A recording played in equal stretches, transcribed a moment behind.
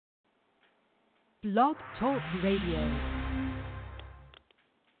Blog Talk Radio.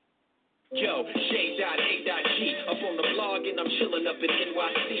 Yo, J.A.G. Up on the blog and I'm chilling up in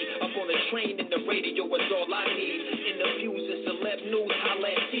NYC. Up on the train and the radio is all I need. Interviews and celeb news, holla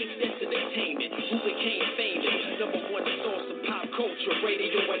at T. That's entertainment. Who became famous? Number one source of pop culture.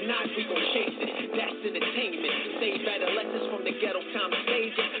 Radio or not, we gon' chase it. That's entertainment. Save adolescents from the ghetto time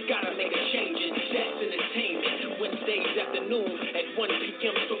stages. Gotta make a change. That's entertainment. Wednesdays afternoon at 1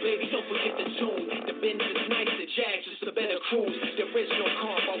 p.m. So baby, don't forget the tune. The Benz is nice, the Jags just a better cruise. There is no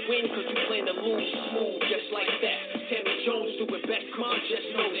calm, I win cause you plan to lose. Smooth, just like that. Tammy Jones do it best, come on, just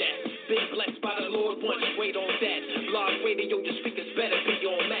know that. Been blessed by the Lord once, wait on that. Blog radio, your speakers better be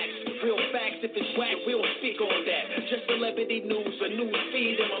on max. Real facts, if it's whack, we'll speak on that. Just celebrity news, a news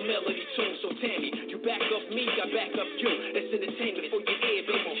feed, and my melody tune. So Tammy, you back up me, I back up you. That's entertainment for your ear,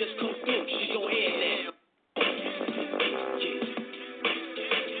 baby, just come through. She's on air now.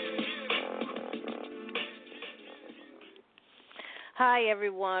 Hi,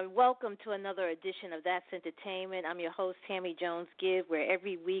 everyone. Welcome to another edition of That's Entertainment. I'm your host, Tammy Jones-Gibb, where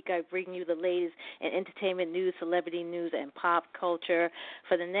every week I bring you the latest in entertainment news, celebrity news, and pop culture.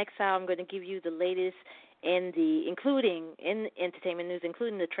 For the next hour, I'm going to give you the latest in entertainment news,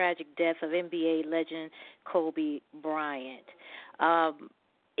 including the tragic death of NBA legend Kobe Bryant.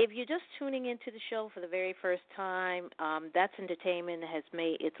 If you're just tuning into the show for the very first time, That's Entertainment has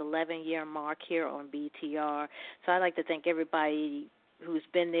made its 11-year mark here on BTR. So I'd like to thank everybody who's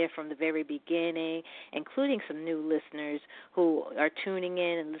been there from the very beginning, including some new listeners who are tuning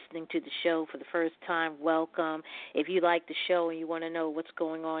in and listening to the show for the first time. Welcome. If you like the show and you want to know what's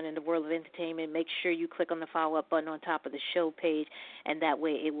going on in the world of entertainment, make sure you click on the follow-up button on top of the show page, and that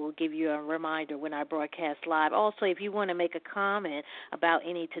way it will give you a reminder when I broadcast live. Also, if you want to make a comment about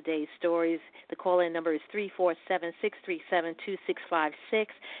any of today's stories, the call-in number is 347-637-2656,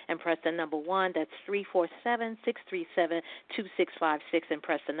 and press the number 1. That's 347-637-2656. And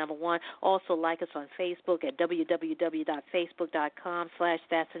press the number 1. Also, like us on Facebook at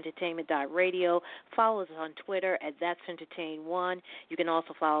www.facebook.com/that'sentertainment.radio. Follow us on Twitter at that'sentertain1. You can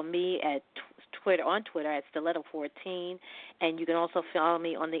also follow me at Twitter at Stiletto14, and you can also follow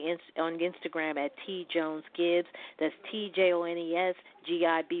me on on Instagram at tjonesgibbs. That's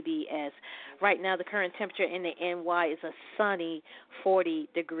TJONESGIBBS. Right now, the current temperature in the NY is a sunny 40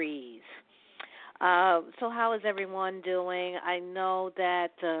 degrees. So how is everyone doing? I know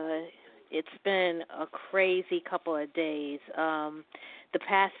that it's been a crazy couple of days. The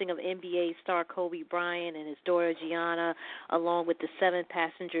passing of NBA star Kobe Bryant and his daughter Gianna, along with the 7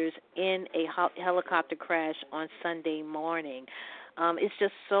 passengers in a helicopter crash on Sunday morning. It's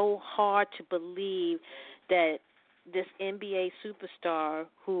just so hard to believe that this NBA superstar,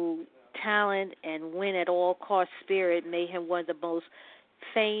 who talent and win at all cost spirit made him one of the most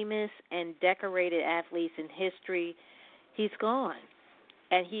famous and decorated athletes in history, he's gone.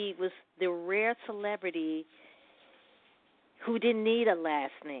 And he was the rare celebrity who didn't need a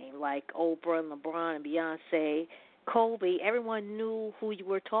last name like Oprah and LeBron and Beyonce. Kobe, everyone knew who you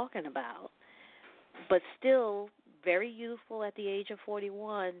were talking about. But still very youthful at the age of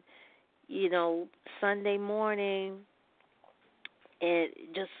 41, Sunday morning, and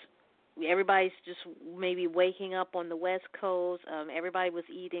everybody's just maybe waking up on the West Coast. Everybody was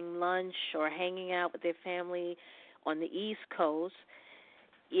eating lunch or hanging out with their family on the East Coast.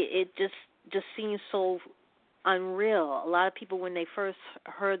 It just seems so unreal. A lot of people, when they first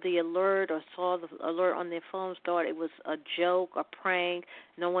heard the alert or saw the alert on their phones, thought it was a joke, a prank.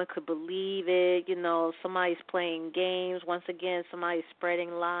 No one could believe it. Somebody's playing games. Once again, somebody's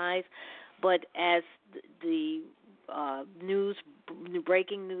spreading lies. But as the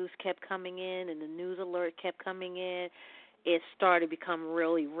breaking news kept coming in and the news alert kept coming in, it started to become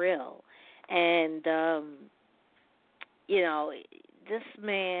really real. And, this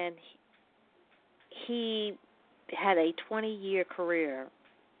man, he had a 20-year career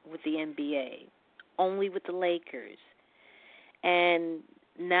with the NBA, only with the Lakers. And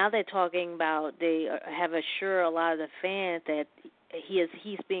now they're talking about, they have assured a lot of the fans that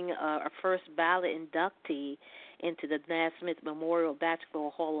he's being a first ballot inductee into the Naismith Memorial Basketball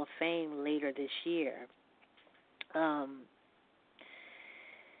Hall of Fame later this year.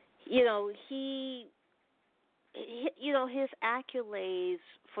 His accolades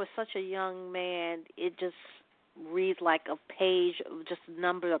for such a young man, it just reads like a page, just a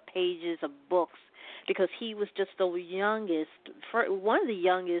number of pages of books, because he was just the youngest, one of the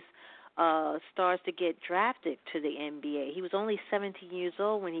youngest stars to get drafted to the NBA. He was only 17 years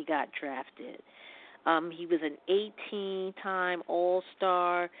old when he got drafted. He was an 18-time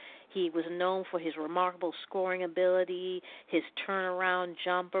All-Star. He was known for his remarkable scoring ability. His turnaround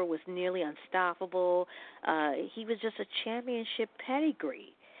jumper was nearly unstoppable. He was just a championship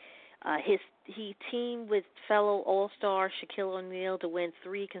pedigree. He teamed with fellow All-Star Shaquille O'Neal to win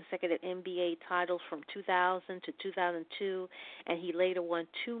 3 consecutive NBA titles from 2000 to 2002, and he later won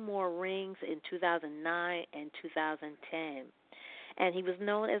 2 more rings in 2009 and 2010. And he was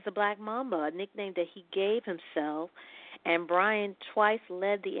known as the Black Mamba, a nickname that he gave himself. And Bryant twice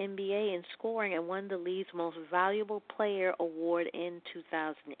led the NBA in scoring and won the league's Most Valuable Player award in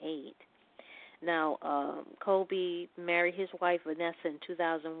 2008. Now, Kobe married his wife Vanessa in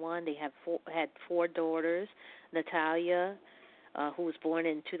 2001. They had 4 daughters. Natalia, who was born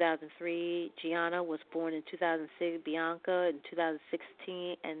in 2003. Gianna was born in 2006. Bianca in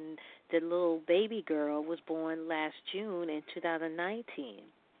 2016, and the little baby girl was born last June in 2019.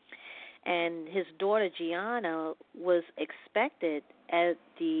 And his daughter Gianna was expected at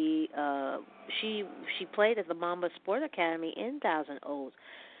the she played at the Mamba Sport Academy in Thousand Oaks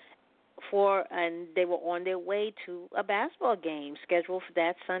and they were on their way to a basketball game scheduled for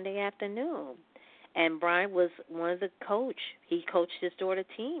that Sunday afternoon. And Bryant was one of the coach. He coached his daughter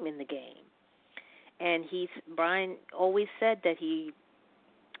team in the game. And Bryant always said that he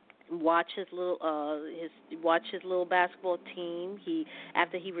watched his little basketball team.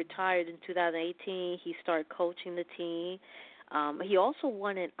 After he retired in 2018, he started coaching the team. He also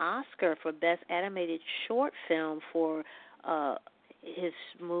won an Oscar for Best Animated Short Film for his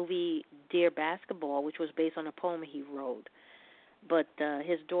movie Dear Basketball, which was based on a poem he wrote. But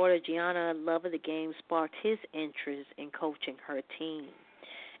his daughter Gianna's love of the game sparked his interest in coaching her team.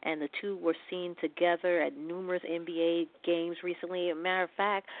 And the two were seen together at numerous NBA games recently. As a matter of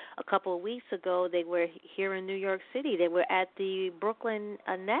fact, a couple of weeks ago, they were here in New York City. They were at the Brooklyn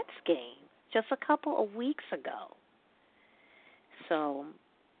Nets game just a couple of weeks ago. So,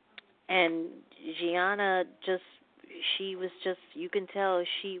 and Gianna you can tell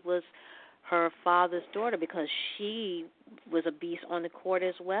she was her father's daughter because she was a beast on the court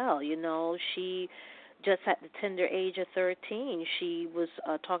as well. You know, she just at the tender age of 13, she was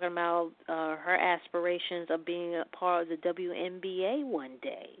talking about her aspirations of being a part of the WNBA one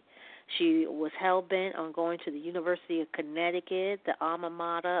day. She was hell-bent on going to the University of Connecticut, the alma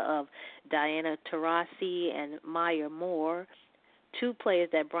mater of Diana Taurasi and Maya Moore, 2 players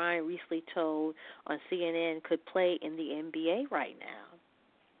that Bryant recently told on CNN could play in the NBA right now.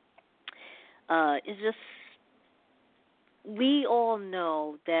 It's just, we all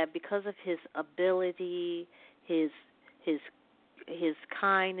know that because of his ability, his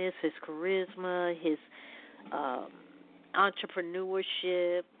kindness, his charisma, his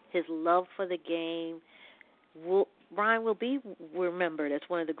entrepreneurship, his love for the game, Bryant will be remembered as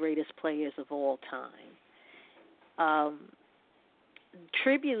one of the greatest players of all time.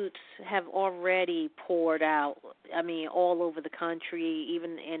 Tributes have already poured out, all over the country,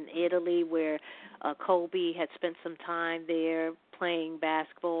 even in Italy where Kobe had spent some time there playing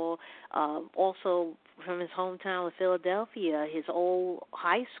basketball. Also from his hometown of Philadelphia, his old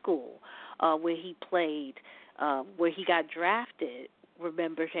high school where he played, where he got drafted,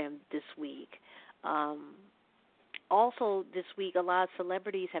 remembered him this week. Also this week, a lot of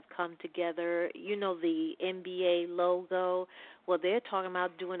celebrities have come together. You know, the NBA logo. Well, they're talking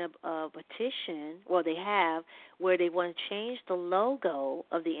about doing a petition, well, they have, where they want to change the logo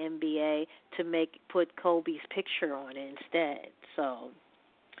of the NBA to put Kobe's picture on it instead. So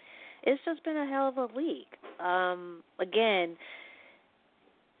it's just been a hell of a week. Again,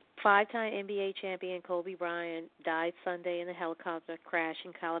 5-time NBA champion Kobe Bryant died Sunday in a helicopter crash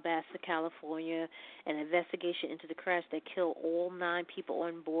in Calabasas, California. An investigation into the crash that killed all 9 people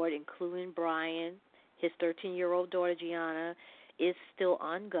on board, including Bryant, his 13-year-old daughter Gianna, is still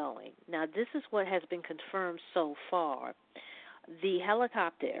ongoing. Now, this is what has been confirmed so far. The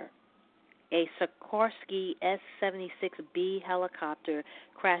helicopter, a Sikorsky S-76B helicopter,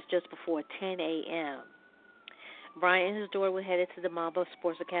 crashed just before 10 a.m. Bryant and his daughter were headed to the Mamba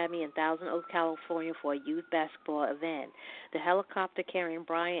Sports Academy in Thousand Oaks, California for a youth basketball event. The helicopter carrying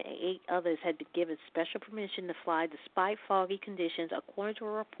Bryant and 8 others had been given special permission to fly despite foggy conditions, according to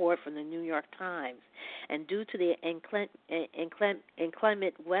a report from the New York Times. And due to the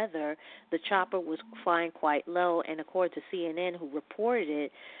inclement weather, the chopper was flying quite low, and according to CNN, who reported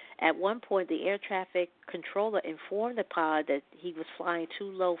it, at one point, the air traffic controller informed the pilot that he was flying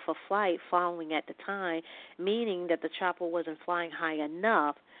too low for flight following at the time, meaning that the chopper wasn't flying high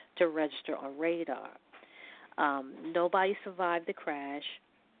enough to register on radar. Nobody survived the crash.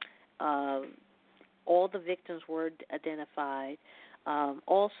 All the victims were identified.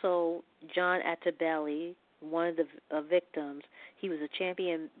 Also, John Attabelli, one of the victims, he was a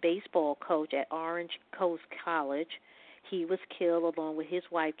champion baseball coach at Orange Coast College. He was killed along with his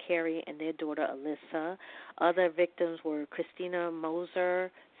wife, Carrie, and their daughter, Alyssa. Other victims were Christina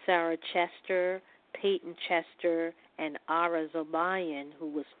Moser, Sarah Chester, Peyton Chester, and Ara Zobayan, who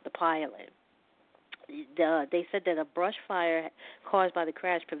was the pilot. They said that a brush fire caused by the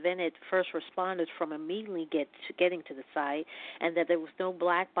crash prevented first responders from immediately getting to the site, and that there was no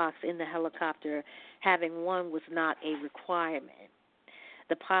black box in the helicopter. Having one was not a requirement.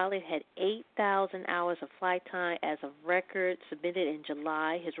 The pilot had 8,000 hours of flight time as a record submitted in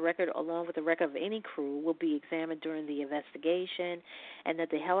July. His record, along with the record of any crew, will be examined during the investigation, and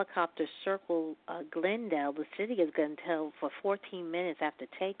that the helicopter circled Glendale, the city of Glendale, for 14 minutes after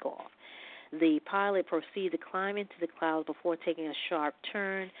takeoff. The pilot proceeded to climb into the clouds before taking a sharp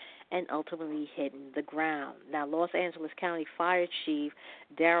turn and ultimately hitting the ground. Now, Los Angeles County Fire Chief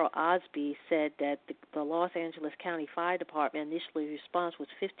Darrell Osby said that the Los Angeles County Fire Department initially response was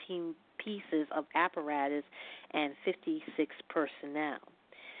 15 pieces of apparatus and 56 personnel.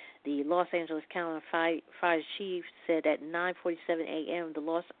 The Los Angeles County Fire Chief said at 9:47 a.m. the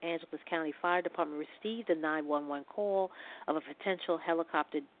Los Angeles County Fire Department received a 911 call of a potential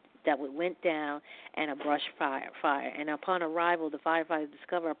helicopter that went down and a brush fire. And upon arrival, the firefighters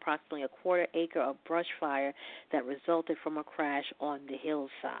discovered approximately a quarter acre of brush fire that resulted from a crash on the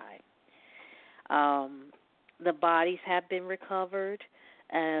hillside. The bodies have been recovered.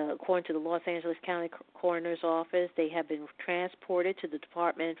 According to the Los Angeles County Coroner's Office, they have been transported to the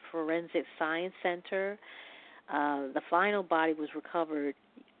Department Forensic Science Center. The final body was recovered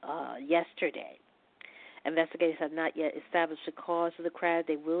yesterday. Investigators have not yet established the cause of the crash.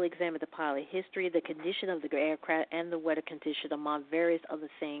 They will examine the pilot history, the condition of the aircraft, and the weather condition, among various other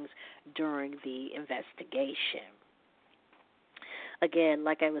things, during the investigation. Again,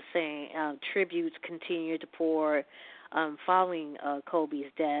 like I was saying, tributes continue to pour following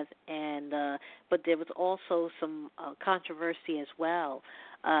Kobe's death, but there was also some controversy as well.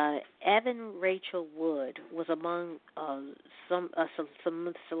 Evan Rachel Wood was among some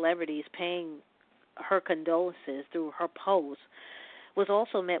celebrities paying her condolences through her post, was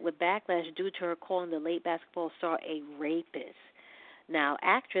also met with backlash due to her calling the late basketball star a rapist. Now,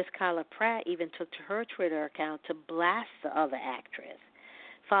 actress Kyla Pratt even took to her Twitter account to blast the other actress.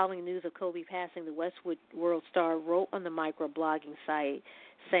 Following news of Kobe passing, the Westwood World star wrote on the microblogging site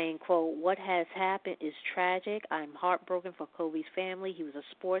saying, quote, "What has happened is tragic. I'm heartbroken for Kobe's family. He was a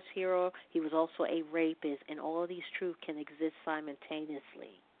sports hero. He was also a rapist, and all of these truths can exist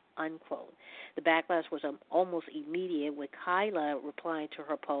simultaneously." Unquote. The backlash was almost immediate, with Kyla replying to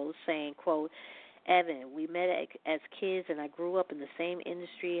her post saying, quote, "Evan, we met as kids, and I grew up in the same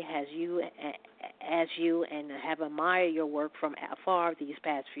industry as you, and have admired your work from afar these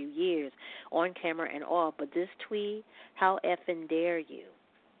past few years, on camera and off. But this tweet, how effing dare you?"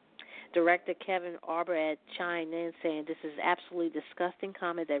 Director Kevin Arbret chimed in saying, "This is absolutely disgusting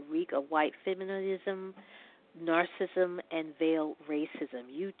comment that reek of white feminism, narcissism, and veiled racism.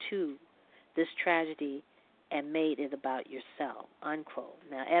 You too, this tragedy, and made it about yourself," unquote.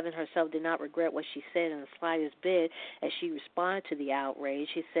 Now, Evan herself did not regret what she said in the slightest bit as she responded to the outrage.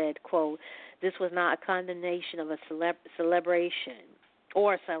 She said, quote, "This was not a condemnation of a celebration.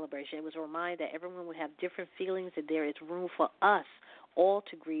 It was a reminder that everyone would have different feelings, and there is room for us all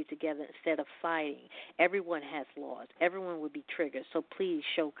to grieve together instead of fighting. Everyone has lost. Everyone would be triggered. So please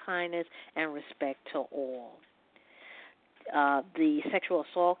show kindness and respect to all." The sexual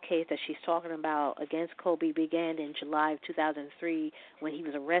assault case that she's talking about against Kobe began in July of 2003 when he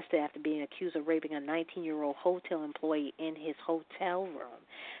was arrested after being accused of raping a 19-year-old hotel employee in his hotel room.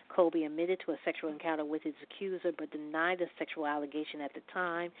 Kobe admitted to a sexual encounter with his accuser but denied the sexual allegation at the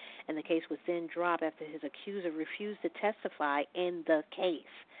time, and the case was then dropped after his accuser refused to testify in the case.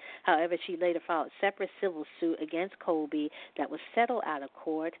 However, she later filed a separate civil suit against Kobe that was settled out of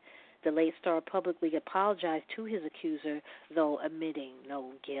court. The late star publicly apologized to his accuser, though admitting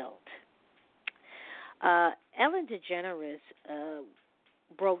no guilt. Ellen DeGeneres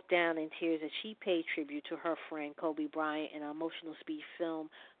broke down in tears as she paid tribute to her friend Kobe Bryant in an emotional speech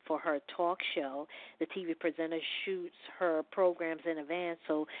film for her talk show. The TV presenter shoots her programs in advance,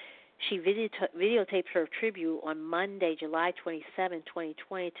 so she videotaped her tribute on Monday, July 27,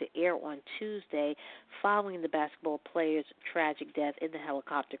 2020, to air on Tuesday, following the basketball player's tragic death in the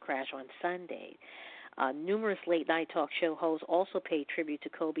helicopter crash on Sunday. Numerous late-night talk show hosts also paid tribute to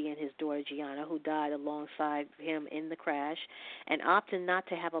Kobe and his daughter Gianna, who died alongside him in the crash, and opted not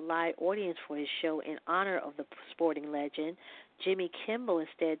to have a live audience for his show in honor of the sporting legend. Jimmy Kimmel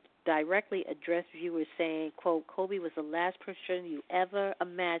instead directly addressed viewers saying, quote, Kobe was the last person you ever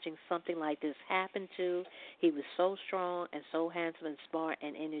imagined something like this happened to. He was so strong and so handsome and smart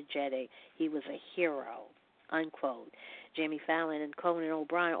and energetic. He was a hero, unquote. Jimmy Fallon and Conan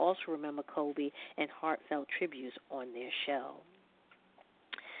O'Brien also remember Kobe and heartfelt tributes on their show.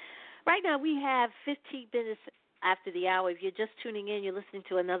 Right now we have 15 minutes after the hour. If you're just tuning in, you're listening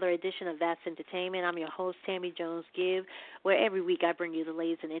to another edition of That's Entertainment. I'm your host, Tammy Jones-Gibb, where every week I bring you the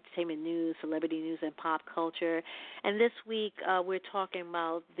latest in entertainment news, celebrity news, and pop culture. And this week we're talking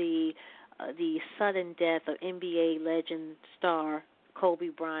about the sudden death of NBA legend star Kobe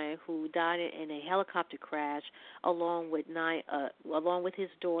Bryant, who died in a helicopter crash along with his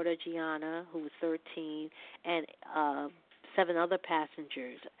daughter Gianna, who was 13, and 7 other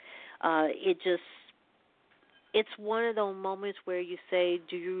passengers. It's one of those moments where you say,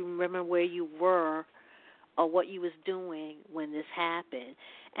 do you remember where you were or what you was doing when this happened?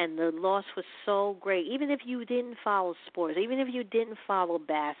 And the loss was so great. Even if you didn't follow sports, even if you didn't follow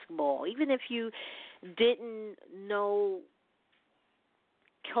basketball, even if you didn't know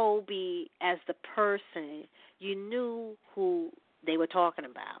Kobe as the person, you knew who they were talking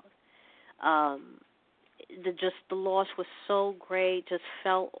about. The loss was so great, just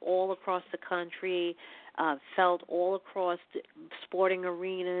felt all across the country, felt all across the sporting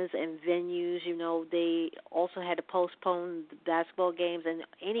arenas and venues. You know, they also had to postpone the basketball games, and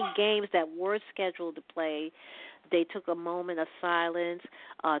any games that were scheduled to play, they took a moment of silence,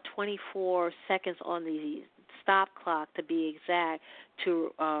 24 seconds on the stop clock to be exact,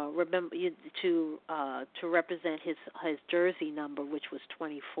 to represent his jersey number, which was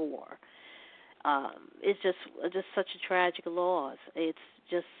 24. It's just such a tragic loss. It's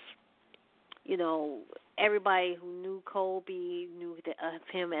just, you know, everybody who knew Kobe knew of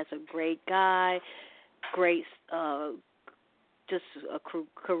him as a great guy, great, just a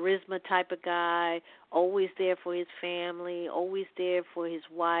charisma type of guy, always there for his family, always there for his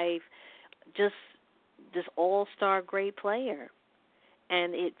wife, just this all-star great player.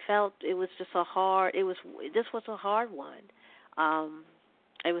 And this was a hard one.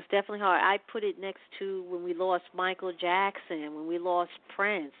 It was definitely hard. I put it next to when we lost Michael Jackson, when we lost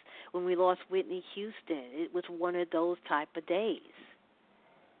Prince, when we lost Whitney Houston. It was one of those type of days.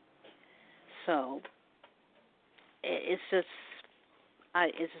 So it's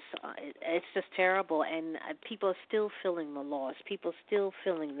just terrible, and people are still feeling the loss. People are still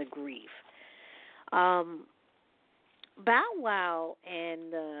feeling the grief. Bow Wow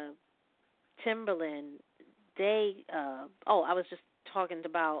and Timberland, I was just talking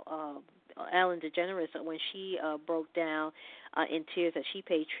about Ellen DeGeneres when she broke down in tears that she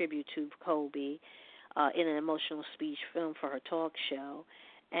paid tribute to Kobe in an emotional speech film for her talk show.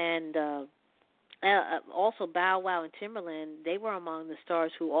 And also Bow Wow and Timberland, they were among the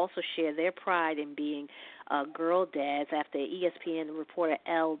stars who also share their pride in being girl dads after ESPN reporter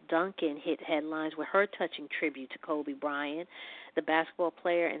Elle Duncan hit headlines with her touching tribute to Kobe Bryant. The basketball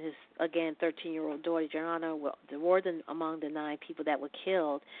player and his, again, 13-year-old daughter, Gianna, were among the 9 people that were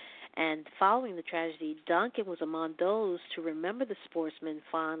killed. And following the tragedy, Duncan was among those to remember the sportsman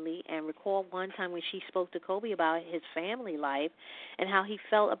fondly and recall one time when she spoke to Kobe about his family life and how he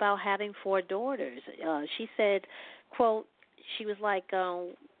felt about having 4 daughters. She said, quote, she was like,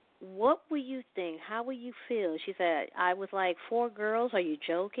 what will you think? How will you feel? She said, I was like, 4 girls? Are you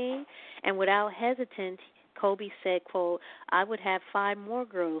joking? And without hesitant, Kobe said, quote, I would have 5 more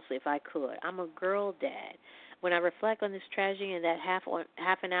girls if I could. I'm a girl dad. When I reflect on this tragedy and that half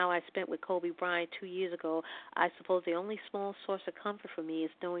an hour I spent with Kobe Bryant 2 years ago, I suppose the only small source of comfort for me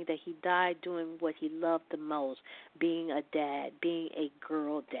is knowing that he died doing what he loved the most, being a dad, being a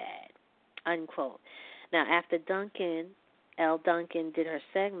girl dad, unquote. Now, after Elle Duncan did her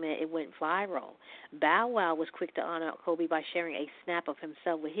segment, it went viral. Bow Wow was quick to honor Kobe by sharing a snap of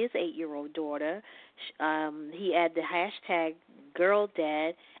himself with his 8-year-old daughter. He added the hashtag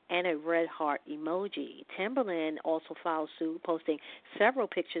 #GirlDad and a red heart emoji. Timberland also followed suit, posting several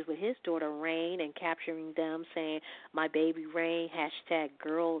pictures with his daughter Rain and capturing them saying, my baby Rain,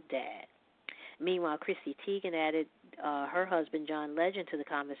 #GirlDad. Meanwhile, Chrissy Teigen added her husband, John Legend, to the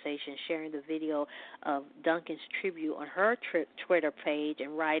conversation, sharing the video of Duncan's tribute on her Twitter page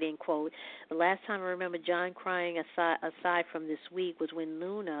and writing, quote, the last time I remember John crying aside from this week was when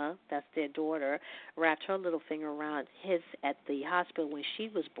Luna, that's their daughter, wrapped her little finger around his at the hospital when she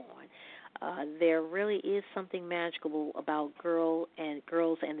was born. There really is something magical about girls and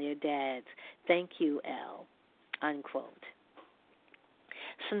their dads. Thank you, L. Unquote.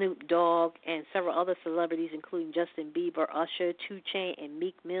 Snoop Dogg and several other celebrities, including Justin Bieber, Usher, 2 Chainz, and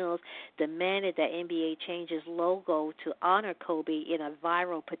Meek Mills, demanded that NBA change its logo to honor Kobe in a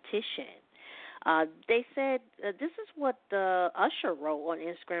viral petition. They said, this is what Usher wrote on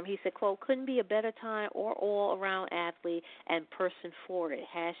Instagram. He said, quote, couldn't be a better time or all-around athlete and person for it.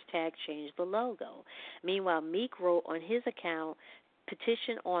 Hashtag change the logo. Meanwhile, Meek wrote on his account,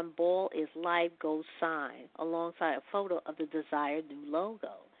 petition on Ball is Life Goes sign, alongside a photo of the desired new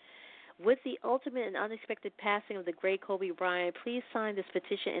logo. With the ultimate and unexpected passing of the great Kobe Bryant, please sign this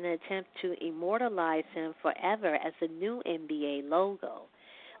petition in an attempt to immortalize him forever as the new NBA logo,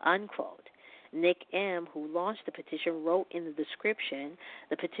 unquote. Nick M., who launched the petition, wrote in the description,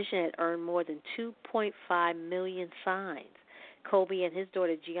 the petition had earned more than 2.5 million signs. Kobe and his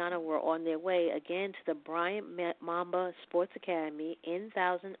daughter Gianna were on their way again to the Bryant Mamba Sports Academy in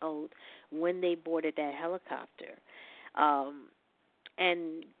Thousand Oaks when they boarded that helicopter.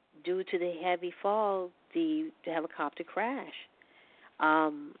 And due to the heavy fall, the helicopter crashed.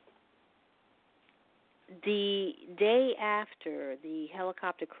 The day after the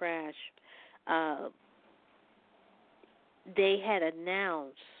helicopter crash, they had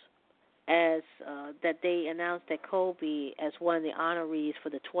announced they announced that Kobe as one of the honorees for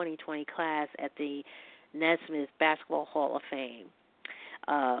the 2020 class at the Naismith Basketball Hall of Fame.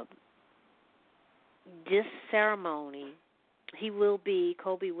 This ceremony,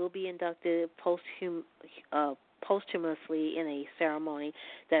 Kobe will be inducted posthumously in a ceremony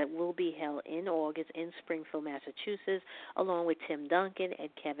that will be held in August in Springfield, Massachusetts, along with Tim Duncan and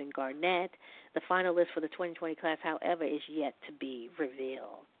Kevin Garnett. The final list for the 2020 class, however, is yet to be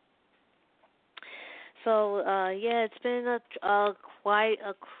revealed. So, it's been quite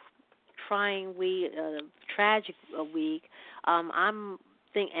a trying week, tragic week. I'm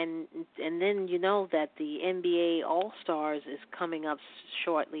thinking, and then you know that the NBA All-Stars is coming up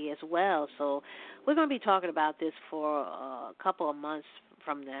shortly as well. So we're going to be talking about this for a couple of months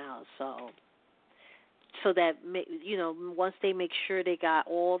from now. So that, once they make sure they got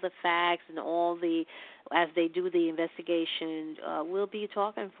all the facts and as they do the investigation, we'll be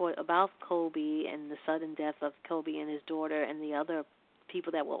talking about Kobe and the sudden death of Kobe and his daughter and the other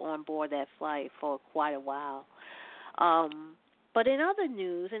people that were on board that flight for quite a while. But in other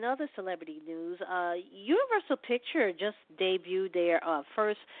news, in other celebrity news, Universal Pictures just debuted their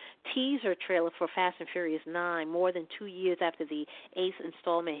first teaser trailer for Fast and Furious 9 more than 2 years after the 8th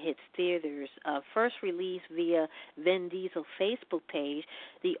installment hits theaters. First released via Vin Diesel's Facebook page,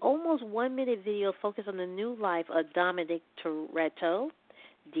 the almost 1-minute video focused on the new life of Dominic Toretto,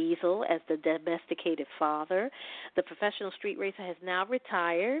 Diesel, as the domesticated father. The professional street racer has now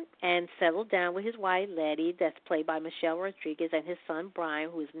retired and settled down with his wife, Letty, that's played by Michelle Rodriguez, and his son,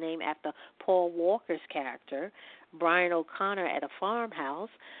 Brian, who is named after Paul Walker's character, Brian O'Connor, at a farmhouse.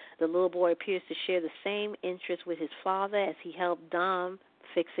 The little boy appears to share the same interests with his father as he helped Dom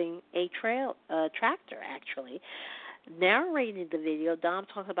fixing a tractor, actually. Narrating the video, Dom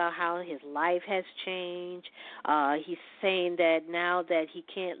talks about how his life has changed. He's saying that now that he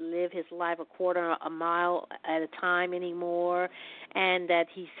can't live his life a quarter a mile at a time anymore, and that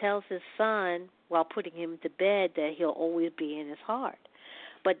he tells his son while putting him to bed that he'll always be in his heart.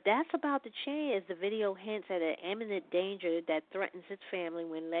 But that's about to change as the video hints at an imminent danger that threatens his family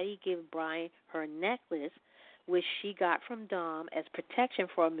when Letty gives Brian her necklace, which she got from Dom as protection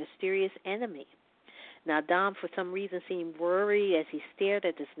for a mysterious enemy. Now, Dom, for some reason, seemed worried as he stared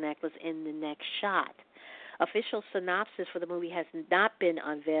at this necklace in the next shot. Official synopsis for the movie has not been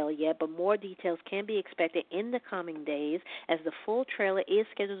unveiled yet, but more details can be expected in the coming days as the full trailer is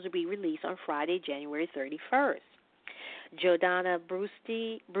scheduled to be released on Friday, January 31st. Jordana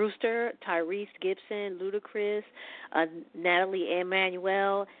Brewster, Tyrese Gibson, Ludacris, Natalie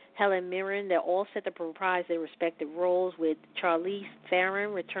Emmanuel, Helen Mirren, they're all set to reprise their respective roles, with Charlize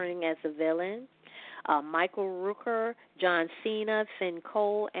Theron returning as the villain. Michael Rooker, John Cena, Finn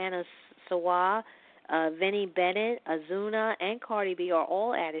Cole, Anna Sawai, Vinnie Bennett, Azuna, and Cardi B are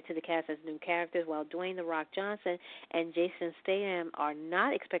all added to the cast as new characters, while Dwayne "The Rock" Johnson and Jason Statham are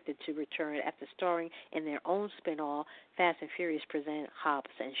not expected to return after starring in their own spin-off, Fast and Furious Present Hobbs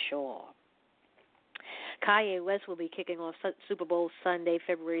and Shaw. Kanye West will be kicking off Super Bowl Sunday,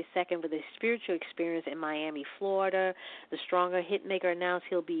 February 2nd, with a spiritual experience in Miami, Florida. The stronger hitmaker announced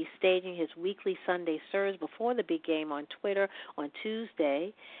he'll be staging his weekly Sunday service before the big game on Twitter on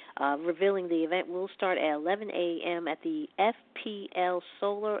Tuesday, revealing the event will start at 11 a.m. at the FPL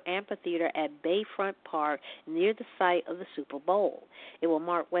Solar Amphitheater at Bayfront Park near the site of the Super Bowl. It will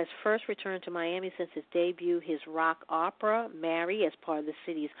mark West's first return to Miami since his debut, his rock opera, Mary, as part of the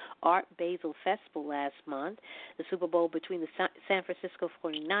city's Art Basel Festival last month. The Super Bowl between the San Francisco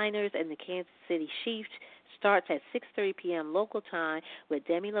 49ers and the Kansas City Chiefs starts at 6:30 p.m. local time, with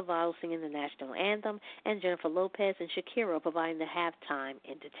Demi Lovato singing the national anthem and Jennifer Lopez and Shakira providing the halftime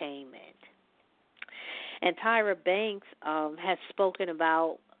entertainment. And Tyra Banks has spoken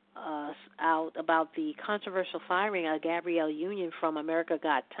about the controversial firing of Gabrielle Union from America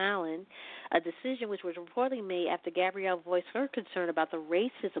Got Talent, a decision which was reportedly made after Gabrielle voiced her concern about the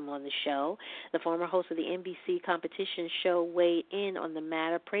racism on the show. The former host of the NBC competition show weighed in on the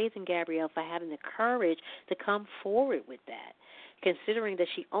matter, praising Gabrielle for having the courage to come forward with that. Considering that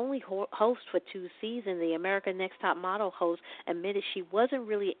she only hosts for 2 seasons, the American Next Top Model host admitted she wasn't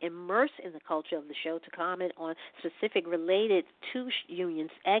really immersed in the culture of the show to comment on specific related to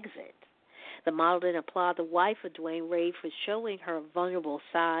Union's exit. The model then applauded the wife of Dwayne Wade for showing her vulnerable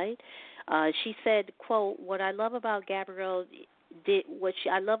side. She said, quote, "What I love about Gabrielle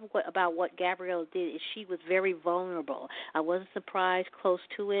about what Gabrielle did is she was very vulnerable. I wasn't surprised, close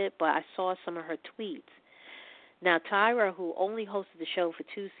to it, but I saw some of her tweets." Now, Tyra, who only hosted the show for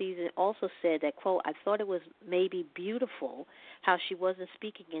 2 seasons, also said that, quote, "I thought it was maybe beautiful how she wasn't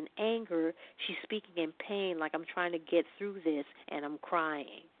speaking in anger. She's speaking in pain, like I'm trying to get through this and I'm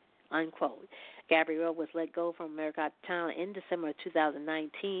crying," unquote. Gabrielle was let go from America Got Talent in December of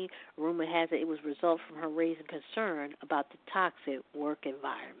 2019. Rumor has it was a result from her raising concern about the toxic work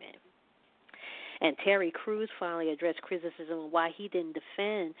environment. And Terry Crews finally addressed criticism on why he didn't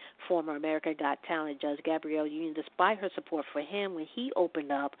defend former America Got Talent judge Gabrielle Union despite her support for him when he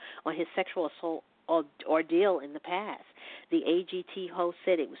opened up on his sexual assault ordeal in the past. The AGT host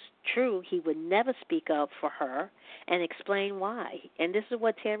said it was true he would never speak up for her and explain why. And this is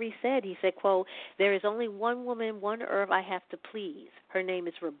what Terry said. He said, quote, "There is only one woman, one earth I have to please. Her name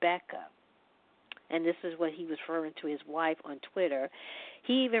is Rebecca." And this is what he was referring to his wife on Twitter.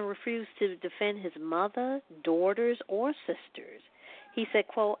 He even refused to defend his mother, daughters, or sisters. He said,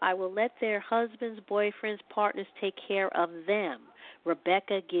 quote, "I will let their husbands, boyfriends, partners take care of them.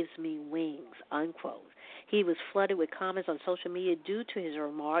 Rebecca gives me wings," unquote. He was flooded with comments on social media due to his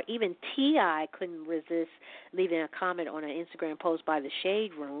remark. Even T.I. couldn't resist leaving a comment on an Instagram post by the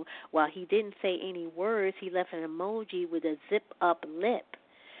Shade Room. While he didn't say any words, he left an emoji with a zip-up lip.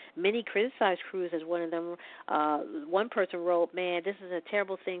 Many criticized Cruz as one of them. One person wrote, "Man, this is a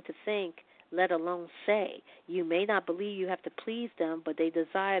terrible thing to think, let alone say. You may not believe you have to please them, but they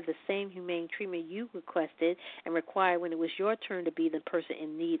desire the same humane treatment you requested and required when it was your turn to be the person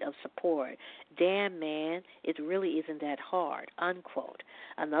in need of support. Damn, man, it really isn't that hard," unquote.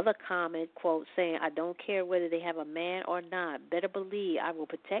 Another comment, quote, saying, "I don't care whether they have a man or not. Better believe I will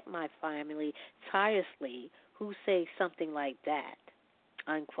protect my family tirelessly. Who says something like that?"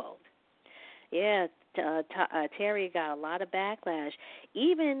 unquote. Yeah, Terry got a lot of backlash,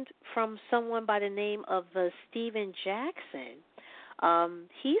 even from someone by the name of Steven Jackson.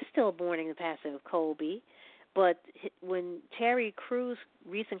 He's still mourning the passing of Kobe, but when Terry Crews'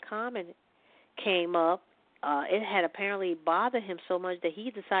 recent comment came up, it had apparently bothered him so much that he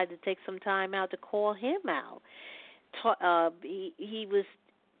decided to take some time out to call him out. He was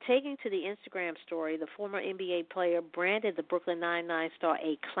taking to the Instagram story, the former NBA player branded the Brooklyn Nine-Nine star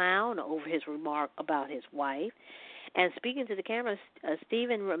a clown over his remark about his wife. And speaking to the camera,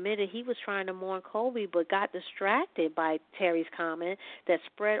 Steven admitted he was trying to mourn Kobe but got distracted by Terry's comment that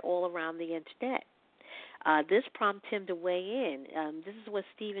spread all around the Internet. This prompted him to weigh in. This is what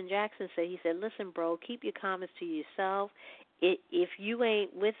Steven Jackson said. He said, "Listen, bro, keep your comments to yourself. If you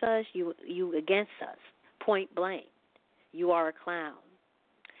ain't with us, you against us, point blank. You are a clown."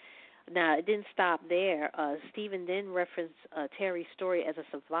 Now, it didn't stop there. Stephen then referenced Terry's story as a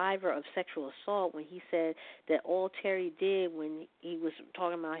survivor of sexual assault when he said that all Terry did when he was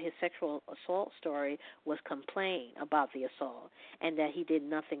talking about his sexual assault story was complain about the assault and that he did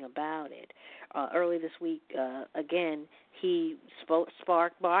nothing about it. Early this week, again, he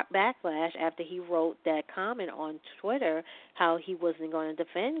sparked backlash after he wrote that comment on Twitter how he wasn't going to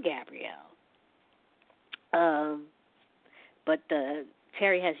defend Gabrielle. But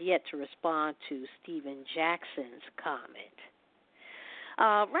Terry has yet to respond to Steven Jackson's comment.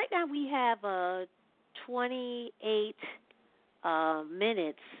 Right now we have 28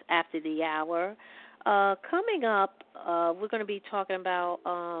 minutes after the hour. Coming up, we're going to be talking about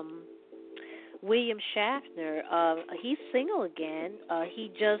William Shatner. He's single again.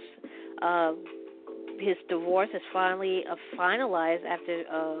 He just his divorce is finally finalized after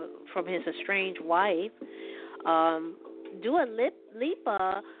from his estranged wife. Dua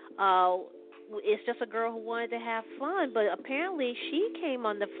Lipa is just a girl who wanted to have fun, but apparently she came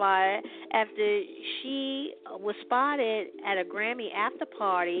under fire after she was spotted at a Grammy after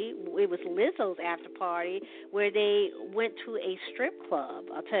party. It was Lizzo's after party where they went to a strip club.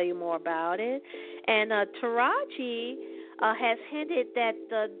 I'll tell you more about it. And Taraji has hinted that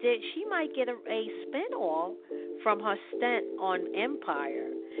she might get a spinoff from her stint on Empire.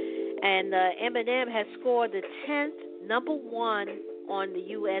 And Eminem has scored the 10th number one on the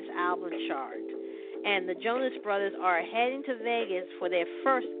U.S. album chart. And the Jonas Brothers are heading to Vegas for their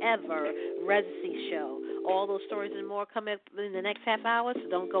first ever residency show. All those stories and more coming up in the next half hour, so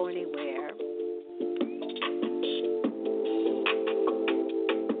don't go anywhere.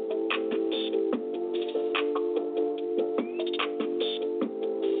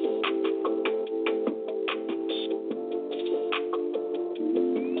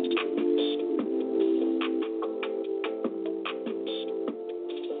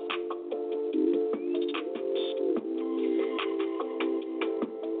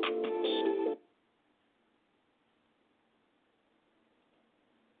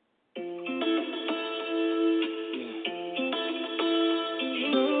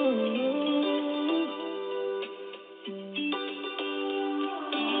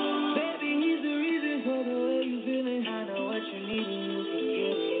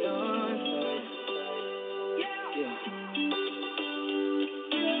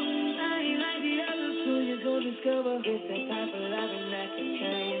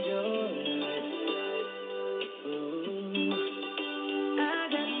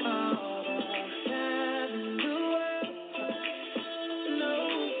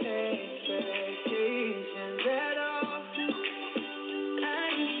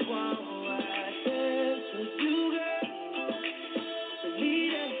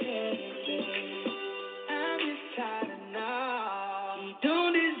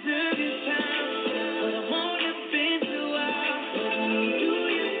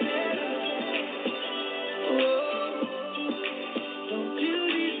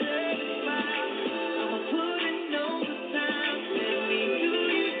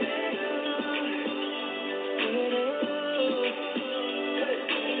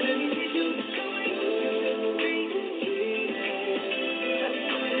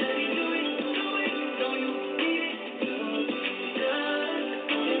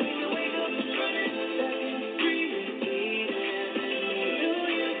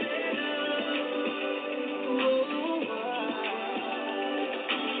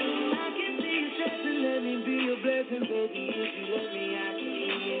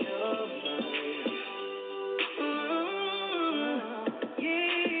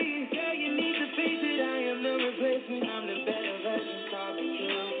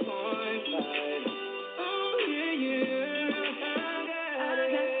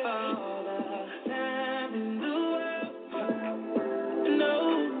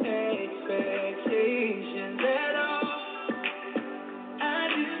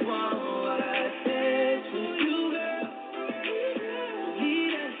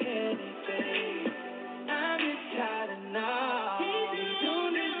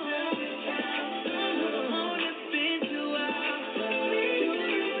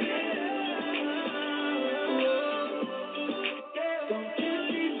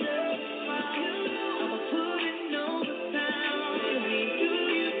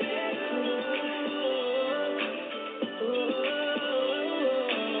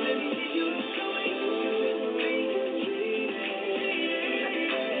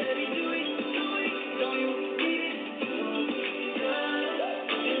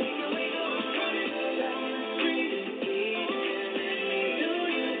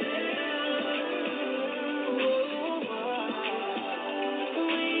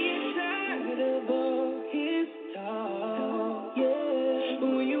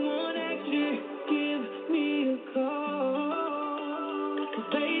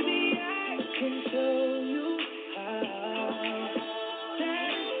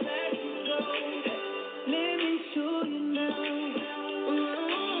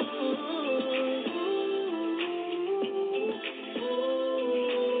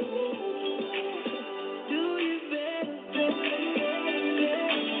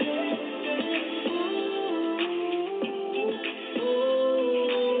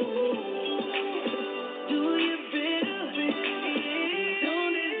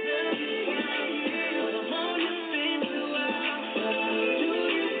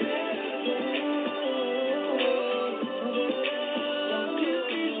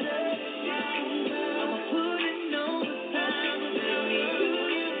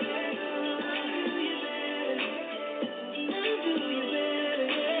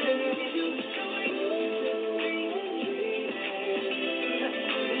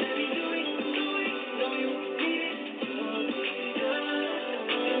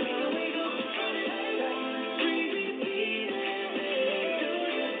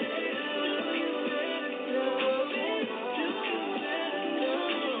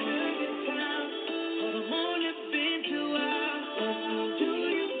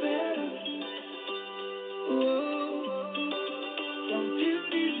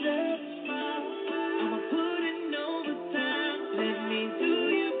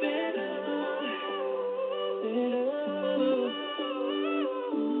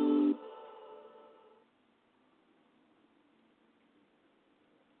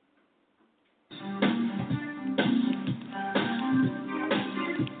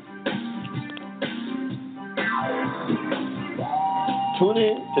 Tune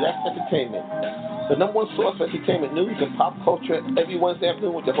in to That's Entertainment, the number one source for entertainment news and pop culture every Wednesday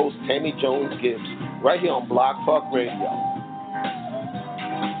afternoon with your host, Tammy Jones Gibbs, right here on Blog Talk Radio.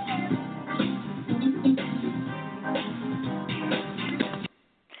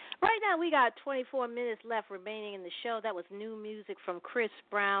 We got 24 minutes left remaining in the show. That was new music from Chris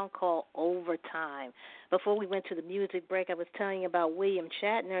Brown called Overtime. Before we went to the music break, I was telling you about William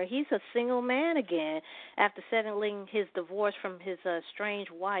Shatner. He's a single man again after settling his divorce from his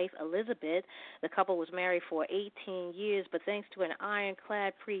estranged wife, Elizabeth. The couple was married for 18 years, but thanks to an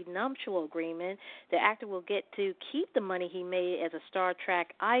ironclad prenuptial agreement, the actor will get to keep the money he made as a Star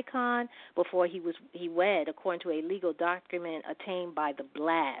Trek icon before he wed, according to a legal document obtained by The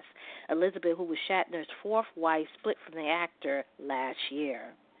Blast. Elizabeth, who was Shatner's fourth wife, split from the actor last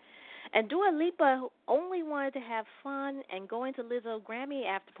year. And Dua Lipa only wanted to have fun, and going to Lizzo Grammy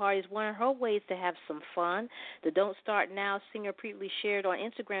after party is one of her ways to have some fun. The Don't Start Now singer previously shared on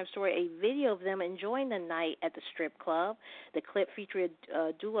Instagram story a video of them enjoying the night at the strip club. The clip featured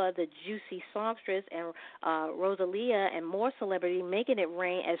Dua, the Juicy songstress, and Rosalia and more celebrities making it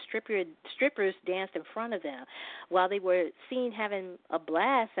rain as strippers danced in front of them. While they were seen having a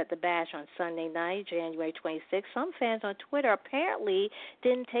blast at the bash on Sunday night, January 26th, some fans on Twitter apparently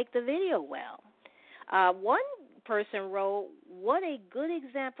didn't take the video well. One person wrote, "What a good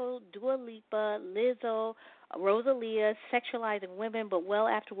example, Dua Lipa, Lizzo, Rosalia sexualizing women, but well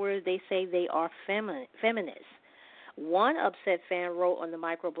afterwards they say they are feminists." One upset fan wrote on the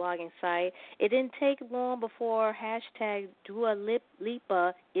microblogging site, "It didn't take long before hashtag Dua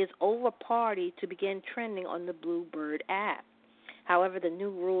Lipa is over party to begin trending on the Bluebird app." However, the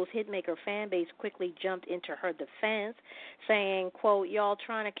new rules hitmaker fan base quickly jumped into her defense, saying, quote, "Y'all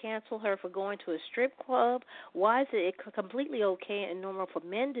trying to cancel her for going to a strip club? Why is it completely okay and normal for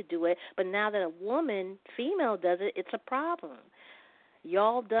men to do it, but now that a female does it, it's a problem?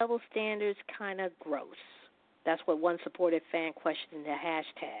 Y'all double standards kind of gross." That's what one supportive fan questioned the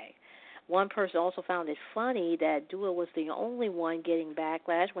hashtag. One person also found it funny that Dua was the only one getting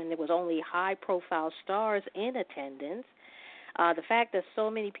backlash when there was only high-profile stars in attendance. The fact that so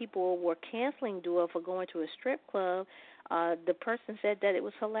many people were canceling Dua for going to a strip club, the person said that it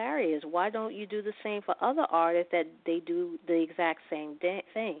was hilarious. Why don't you do the same for other artists that they do the exact same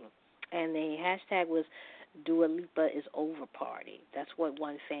thing? And the hashtag was Dua Lipa is over party. That's what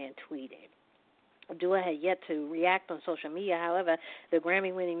one fan tweeted. Dua had yet to react on social media. However, the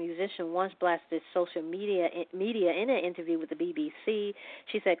Grammy-winning musician once blasted social media in an interview with the BBC.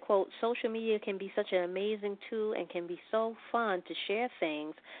 She said, quote, "Social media can be such an amazing tool and can be so fun to share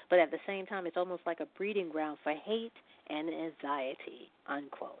things, but at the same time it's almost like a breeding ground for hate and anxiety,"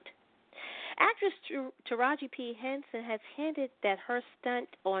 unquote. Actress Taraji P. Henson has hinted that her stunt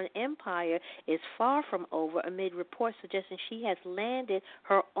on Empire is far from over amid reports suggesting she has landed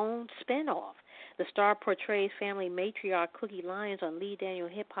her own spinoff. The star portrays family matriarch Cookie Lyons on Lee Daniel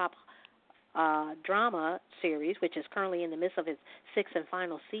hip-hop drama series, which is currently in the midst of its sixth and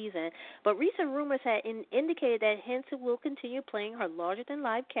final season. But recent rumors had indicated that Henson will continue playing her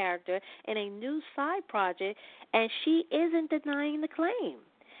larger-than-life character in a new side project, and she isn't denying the claim.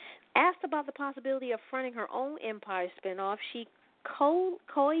 Asked about the possibility of fronting her own Empire spinoff, she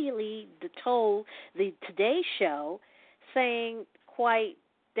coyly told the Today Show, saying quite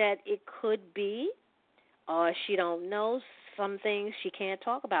that it could be, she don't know, some things she can't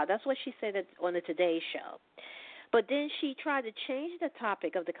talk about. That's what she said on the Today Show. But then she tried to change the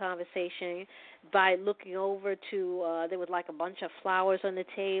topic of the conversation by looking over to, there was like a bunch of flowers on the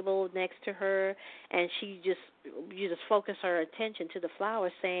table next to her, and you just focus her attention to the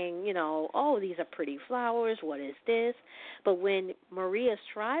flowers, saying, "Oh, these are pretty flowers, what is this?" But when Maria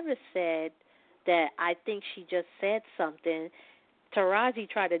Shriver said that, "I think she just said something," Taraji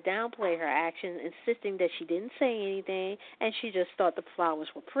tried to downplay her actions, insisting that she didn't say anything, and she just thought the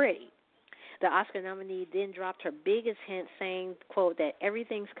flowers were pretty. The Oscar nominee then dropped her biggest hint, saying, quote, that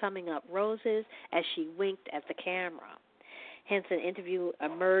everything's coming up roses, as she winked at the camera. Henson interview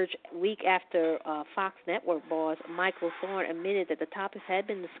emerged week after Fox Network boss Michael Thorne admitted that the topics had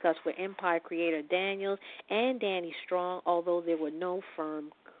been discussed with Empire creator Daniels and Danny Strong, although there were no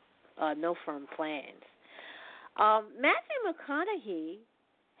firm plans. Matthew McConaughey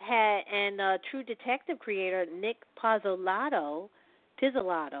and True Detective creator Nick Pizzolatto,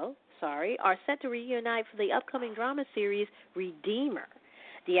 are set to reunite for the upcoming drama series Redeemer.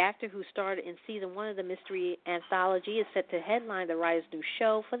 The actor who starred in season 1 of the mystery anthology is set to headline the writer's new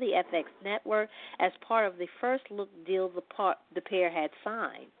show for the FX network as part of the first look deal the pair had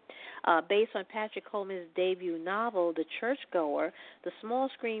signed. Based on Patrick Coleman's debut novel, The Churchgoer, the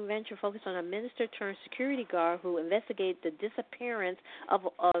small-screen venture focused on a minister-turned-security guard who investigates the disappearance of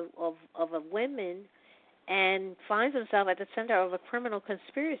a woman and finds himself at the center of a criminal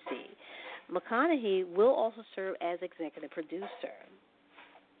conspiracy. McConaughey will also serve as executive producer.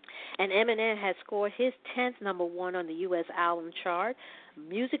 And Eminem has scored his 10th number one on the U.S. album chart.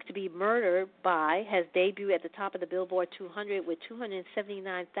 Music to be Murdered By has debuted at the top of the Billboard 200 with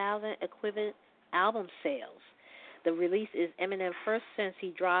 279,000 equivalent album sales. The release is Eminem's first since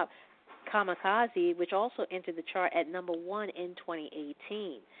he dropped Kamikaze, which also entered the chart at number one in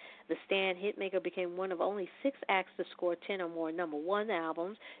 2018. The Stand hitmaker became one of only 6 acts to score 10 or more number one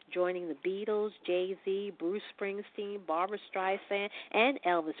albums, joining the Beatles, Jay-Z, Bruce Springsteen, Barbra Streisand, and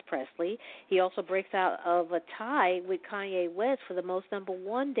Elvis Presley. He also breaks out of a tie with Kanye West for the most number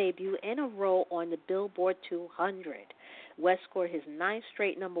one debut in a row on the Billboard 200. West scored his 9th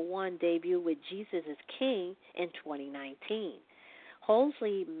straight number one debut with Jesus is King in 2019.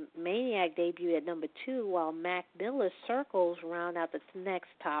 Halsey Maniac debuted at number 2, while Mac Miller's Circles round out the next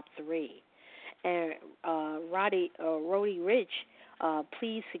top 3. And Roddy Ricch,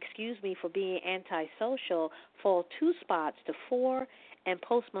 Please Excuse Me for Being Antisocial, fall 2 spots to 4, and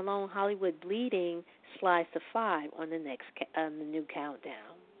Post Malone Hollywood Bleeding slides to 5 on the new countdown.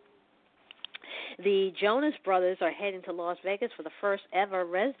 The Jonas Brothers are heading to Las Vegas for the first ever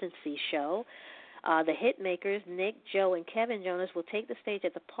residency show. The hitmakers, Nick, Joe, and Kevin Jonas, will take the stage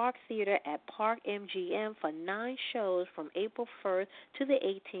at the Park Theater at Park MGM for 9 shows from April 1st to the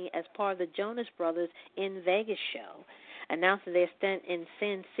 18th as part of the Jonas Brothers in Vegas show. Announcing their stint in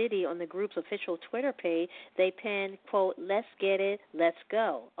Sin City on the group's official Twitter page, they penned, quote, "Let's get it, let's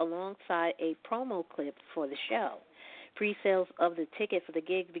go," alongside a promo clip for the show. Pre-sales of the ticket for the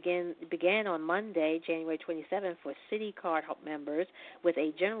gig began on Monday, January 27th, for City Card members, with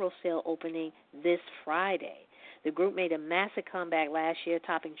a general sale opening this Friday. The group made a massive comeback last year,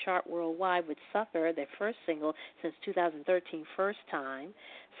 topping chart worldwide with Sucker, their first single since 2013, First Time.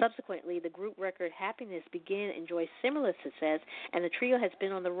 Subsequently, the group record Happiness Begin enjoyed similar success, and the trio has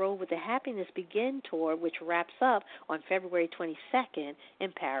been on the road with the Happiness Begin tour, which wraps up on February 22nd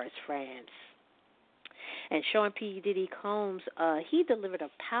in Paris, France. And Sean P. Diddy Combs, he delivered a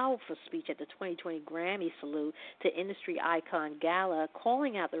powerful speech at the 2020 Grammy Salute to Industry Icon Gala,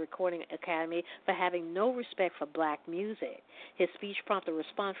 calling out the Recording Academy for having no respect for black music. His speech prompted a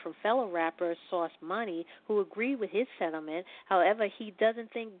response from fellow rapper Sauce Money, who agreed with his sentiment. However, he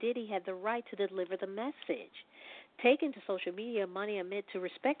doesn't think Diddy had the right to deliver the message. Taken to social media, Money admitted to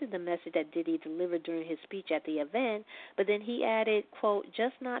respecting the message that Diddy delivered during his speech at the event, but then he added, quote,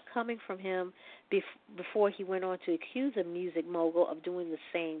 "just not coming from him," before he went on to accuse the music mogul of doing the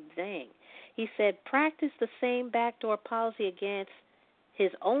same thing. He said, "practice the same backdoor policy against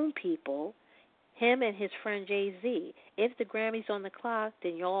his own people, him and his friend Jay-Z. If the Grammys on the clock,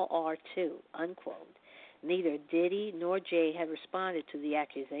 then y'all are too," unquote. Neither Diddy nor Jay had responded to the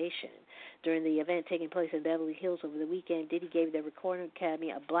accusation. During the event taking place in Beverly Hills over the weekend, Diddy gave the Recording Academy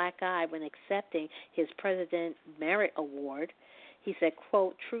a black eye when accepting his President Merit Award. He said,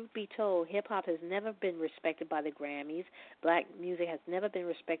 quote, "Truth be told, hip-hop has never been respected by the Grammys. Black music has never been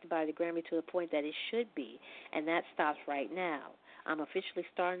respected by the Grammy to the point that it should be, and that stops right now. I'm officially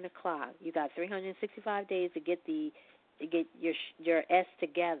starting the clock. You got 365 days to get your S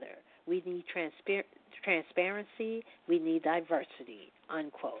together. We need transparency. We need diversity,"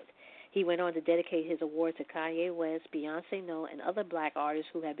 unquote. He went on to dedicate his award to Kanye West, Beyonce Knowles, and other black artists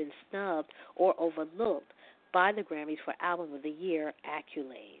who have been snubbed or overlooked by the Grammys for Album of the Year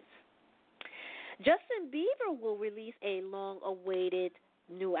accolades. Justin Bieber will release a long-awaited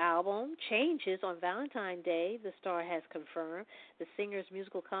new album, Changes, on Valentine's Day, the star has confirmed. The singer's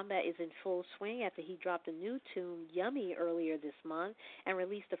musical comeback is in full swing after he dropped a new tune, Yummy, earlier this month and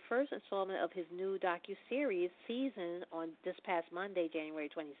released the first installment of his new docuseries, Season, on this past Monday, January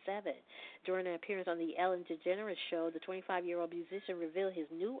 27th. During an appearance on the Ellen DeGeneres Show, the 25-year-old musician revealed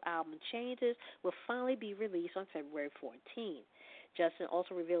his new album, Changes, will finally be released on February 14th. Justin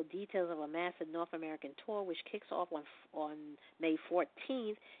also revealed details of a massive North American tour, which kicks off on May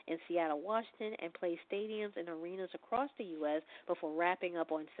 14th in Seattle, Washington, and plays stadiums and arenas across the U.S. before wrapping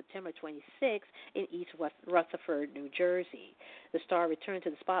up on September 26th in East Rutherford, New Jersey. The star return to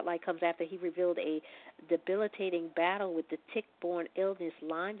the spotlight comes after he revealed a debilitating battle with the tick-borne illness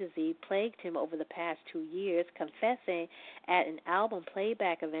Lyme disease plagued him over the past 2 years, confessing at an album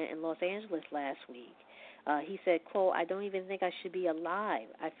playback event in Los Angeles last week. He said, quote, I don't even think I should be alive.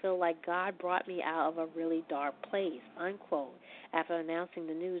 I feel like God brought me out of a really dark place, unquote. After announcing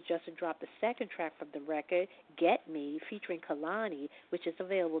the news, Justin dropped the second track from the record, Get Me, featuring Kalani, which is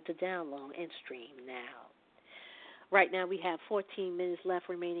available to download and stream now. Right now we have 14 minutes left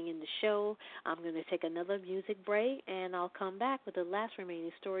remaining in the show. I'm going to take another music break, and I'll come back with the last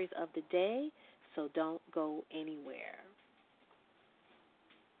remaining stories of the day, so don't go anywhere.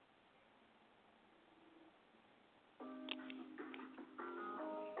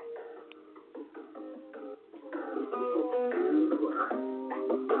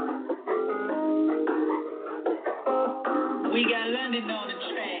 We got London on the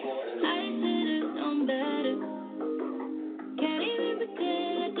track. I said it's no better. Can't even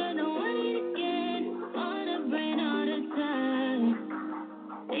pretend like I don't want it again. On the brain all the time.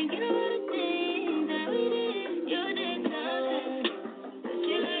 Thinking about the things that we did. You did nothing. But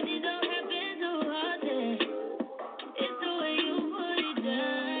shit like this don't happen so often. It's the way you put it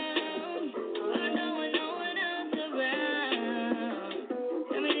down. I know when no one else around.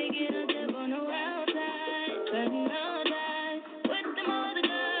 Tell me to get a step on the wild side. But no.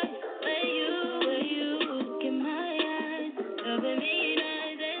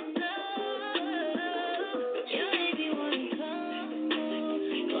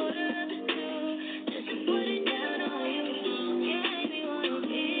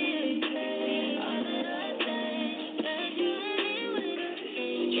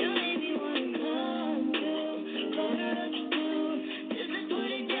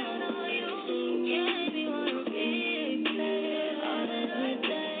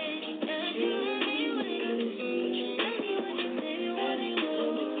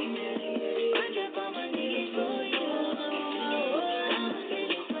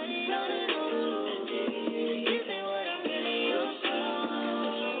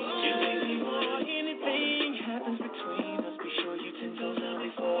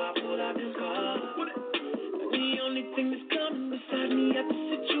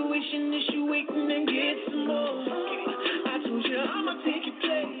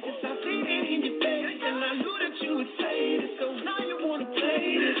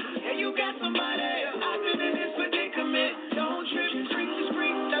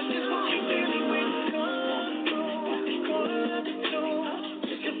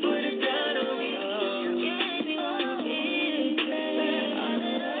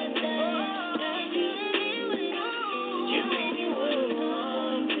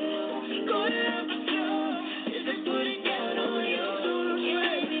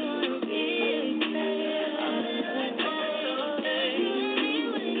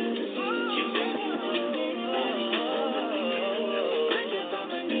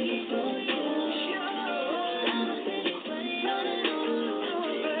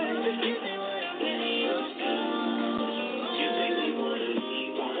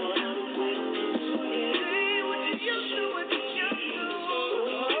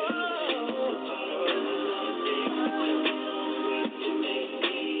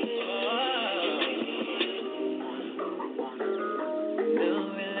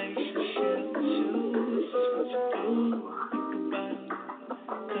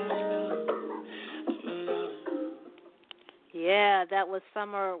 That was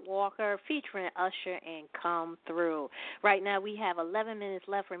Summer Walker featuring Usher and Come Through. Right now we have 11 minutes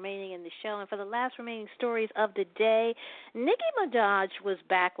left remaining in the show, and for the last remaining stories of the day, Nicki Minaj was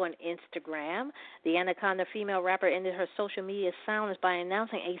back on Instagram. The Anaconda female rapper ended her social media silence by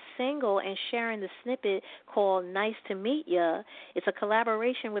announcing a single and sharing the snippet called Nice to Meet Ya. It's a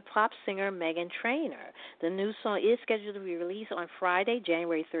collaboration with pop singer Meghan Trainor. The new song is scheduled to be released on Friday,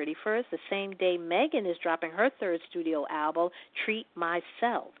 January 31st, the same day Meghan is dropping her third studio album, Treat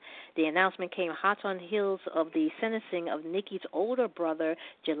Myself. The announcement came hot on the heels of the sentencing of Nicki's older brother,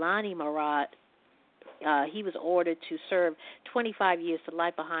 Jelani Marat. He was ordered to serve 25 years to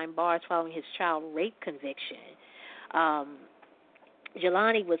life behind bars following his child rape conviction.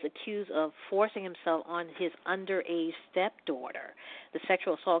 Jelani was accused of forcing himself on his underage stepdaughter. The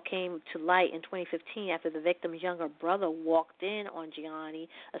sexual assault came to light in 2015 after the victim's younger brother walked in on Jelani,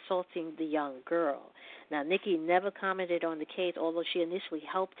 assaulting the young girl. Now, Nicki never commented on the case, although she initially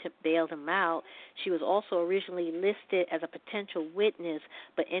helped him bail him out. She was also originally listed as a potential witness,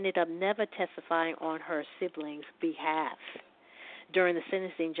 but ended up never testifying on her siblings' behalf. During the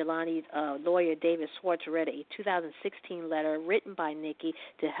sentencing, Jelani's lawyer, David Swartz, read a 2016 letter written by Nicki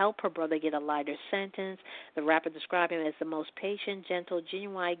to help her brother get a lighter sentence. The rapper described him as the most patient, gentle,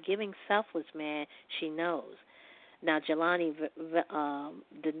 genuine, giving, selfless man she knows. Now, Jelani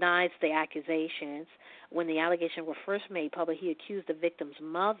denies the accusations. When the allegations were first made public, he accused the victim's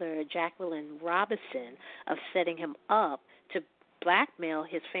mother, Jacqueline Robinson, of setting him up to blackmail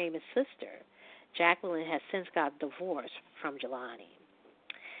his famous sister. Jacqueline has since got divorced from Jelani.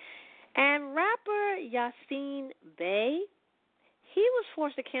 And rapper Yasin Bey, he was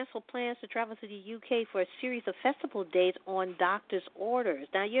forced to cancel plans to travel to the UK for a series of festival dates on doctor's orders.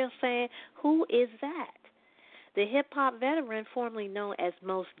 Now, you're saying, who is that? The hip-hop veteran, formerly known as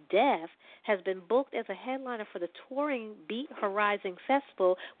Mos Def, has been booked as a headliner for the touring Beat Horizon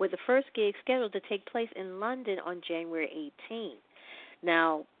Festival, with the first gig scheduled to take place in London on January 18th.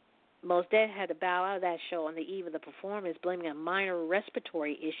 Now, Mos Def had to bow out of that show on the eve of the performance, blaming a minor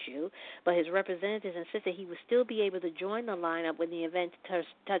respiratory issue, but his representatives insisted he would still be able to join the lineup when the event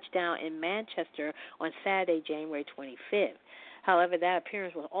touched down in Manchester on Saturday, January 25th. However, that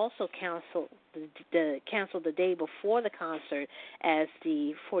appearance was also canceled the day before the concert, as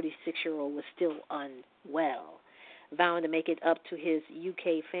the 46-year-old was still unwell. Vowing to make it up to his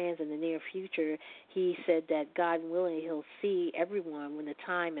UK fans in the near future, he said that God willing, he'll see everyone when the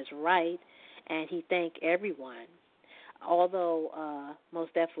time is right, and he thanked everyone. Although Mos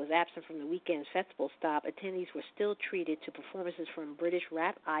Def was absent from the weekend's festival stop, attendees were still treated to performances from British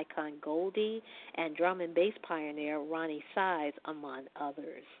rap icon Goldie and drum and bass pioneer Ronnie Size, among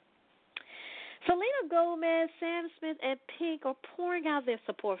others. Selena Gomez, Sam Smith, and Pink are pouring out their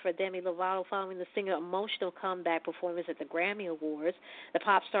support for Demi Lovato following the singer's emotional comeback performance at the Grammy Awards. The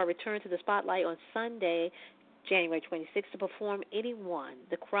pop star returned to the spotlight on Sunday, January 26th, to perform Anyone,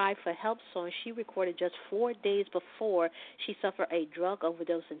 the Cry for Help song she recorded just 4 days before she suffered a drug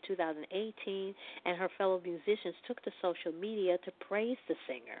overdose in 2018, and her fellow musicians took to social media to praise the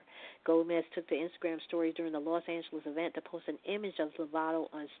singer. Gomez took to Instagram stories during the Los Angeles event to post an image of Lovato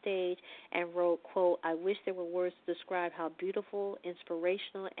on stage and wrote, quote, "I wish there were words to describe how beautiful,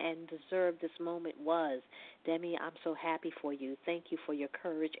 inspirational, and deserved this moment was. Demi, I'm so happy for you. Thank you for your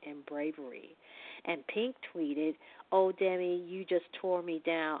courage and bravery." And Pink tweeted, "Oh, Demi, you just tore me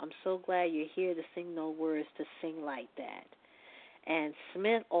down. I'm so glad you're here to sing no words to sing like that." And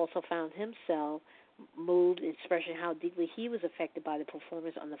Smith also found himself moved, expressing how deeply he was affected by the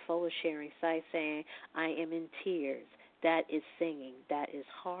performance on the photo sharing site, saying, "I am in tears. That is singing. That is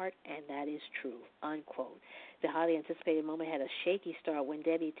heart, and that is true," unquote. The highly anticipated moment had a shaky start when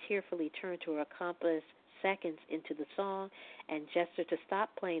Debbie tearfully turned to her accomplice seconds into the song and gestured to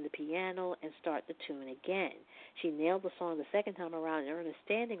stop playing the piano and start the tune again. She nailed the song the second time around and earned a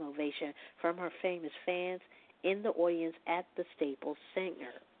standing ovation from her famous fans in the audience at the Staples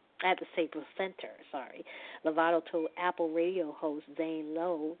Center. Lovato told Apple radio host Zane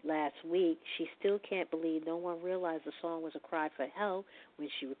Lowe last week she still can't believe no one realized the song was a cry for help when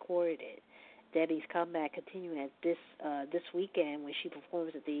she recorded it. Debbie's comeback continuing at this weekend when she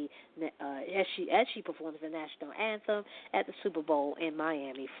performs at the as she performs the national anthem at the Super Bowl in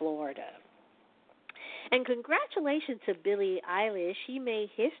Miami, Florida. And congratulations to Billie Eilish. She made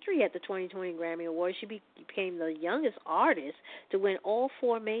history at the 2020 Grammy Awards. She became the youngest artist to win all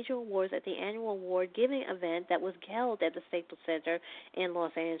 4 major awards at the annual award-giving event that was held at the Staples Center in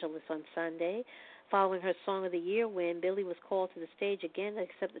Los Angeles on Sunday. Following her Song of the Year win, Billie was called to the stage again to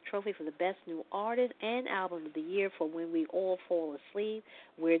accept the trophy for the Best New Artist and Album of the Year for When We All Fall Asleep,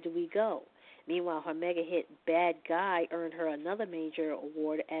 Where Do We Go? Meanwhile, her mega hit Bad Guy earned her another major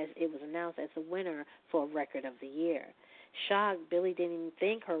award as it was announced as the winner for Record of the Year. Shocked, Billie didn't even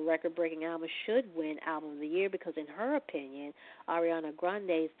think her record-breaking album should win Album of the Year because, in her opinion, Ariana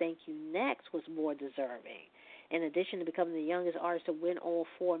Grande's Thank You Next was more deserving. In addition to becoming the youngest artist to win all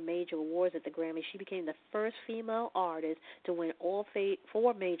 4 major awards at the Grammys, she became the first female artist to win all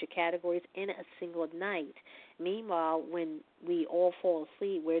 4 major categories in a single night. Meanwhile, When We All Fall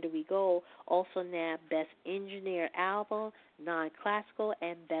Asleep, Where Do We Go also nabbed Best Engineered Album, Non-Classical,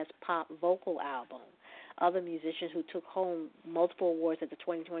 and Best Pop Vocal Album. Other musicians who took home multiple awards at the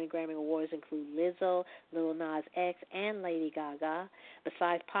 2020 Grammy Awards include Lizzo, Lil Nas X, and Lady Gaga.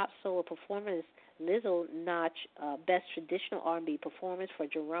 Besides pop solo performers, Lizzo notched Best Traditional R&B Performance for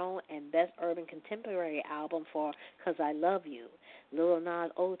Jerome and Best Urban Contemporary Album for 'Cause I Love You. Lil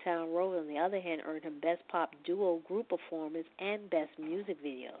Nas Old Town Road, on the other hand, earned him Best Pop Duo Group Performance and Best Music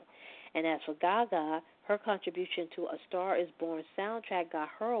Video. And as for Gaga, her contribution to A Star Is Born soundtrack got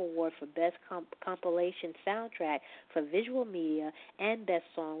her award for Best Compilation Soundtrack for Visual Media and Best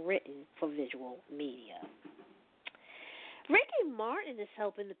Song Written for Visual Media. Ricky Martin is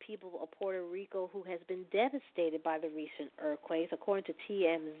helping the people of Puerto Rico who has been devastated by the recent earthquakes. According to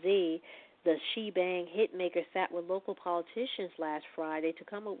TMZ, the Shebang hitmaker sat with local politicians last Friday to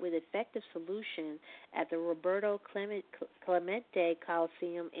come up with effective solution at the Roberto Clemente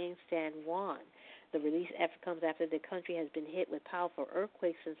Coliseum in San Juan. The release effort comes after the country has been hit with powerful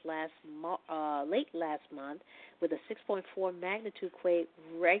earthquakes since late last month, with a 6.4 magnitude quake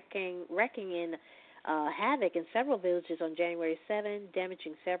wrecking in havoc in several villages on January 7,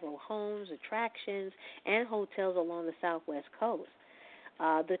 damaging several homes, attractions, and hotels along the southwest coast.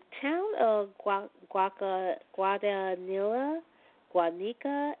 The town of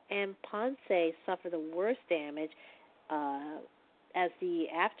Guanica, and Ponce suffered the worst damage as the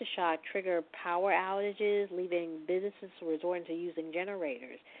aftershock triggered power outages, leaving businesses resorting to using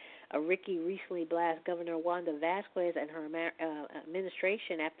generators. Ricky recently blasted Governor Wanda Vasquez and her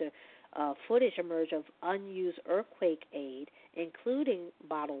administration after footage emerged of unused earthquake aid, including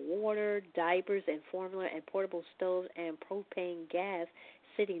bottled water, diapers, and formula, and portable stoves and propane gas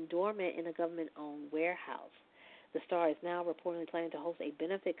sitting dormant in a government-owned warehouse. The star is now reportedly planning to host a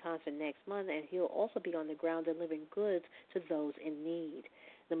benefit concert next month, and he'll also be on the ground delivering goods to those in need.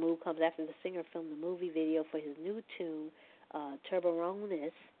 The move comes after the singer filmed the movie video for his new tune,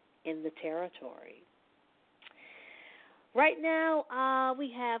 Turburones, in the territory. Right now, we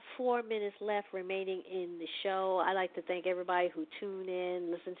have 4 minutes left remaining in the show. I'd like to thank everybody who tuned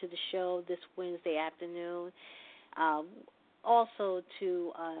in, listened to the show this Wednesday afternoon. Also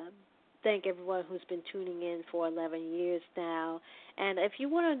to thank everyone who's been tuning in for 11 years now. And if you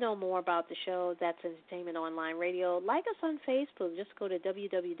want to know more about the show, That's Entertainment Online Radio, like us on Facebook. Just go to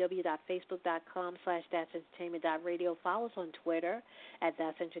www.facebook.com/that'sentertainment.radio. Follow us on Twitter at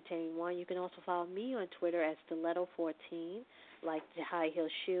That's Entertaining One. You can also follow me on Twitter at Stiletto14, like the high heel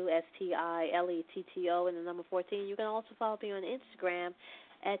shoe, STILETTO, and the number 14. You can also follow me on Instagram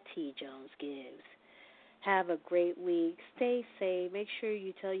at TJonesGibbs. Have a great week. Stay safe. Make sure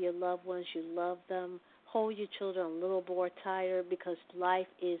you tell your loved ones you love them. Hold your children a little more tighter because life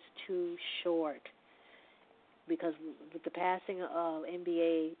is too short. Because with the passing of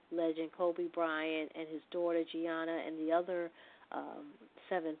NBA legend Kobe Bryant and his daughter Gianna and the other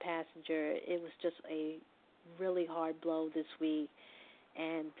 7 passenger, it was just a really hard blow this week.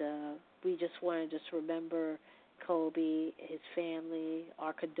 And we just want to just remember Kobe, his family,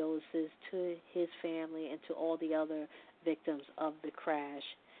 our condolences to his family and to all the other victims of the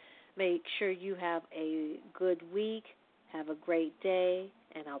crash. Make sure you have a good week, have a great day,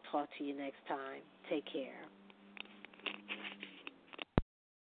 and I'll talk to you next time. Take care.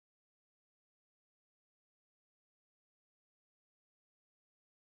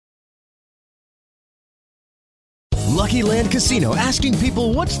 Lucky Land Casino, asking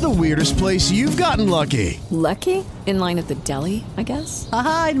people, what's the weirdest place you've gotten lucky? Lucky? In line at the deli, I guess?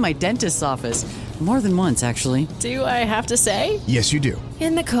 Aha, in my dentist's office. More than once, actually. Do I have to say? Yes, you do.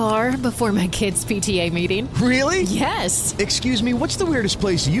 In the car before my kids' PTA meeting. Really? Yes. Excuse me, what's the weirdest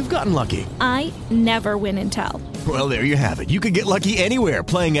place you've gotten lucky? I never win and tell. Well, there you have it. You can get lucky anywhere,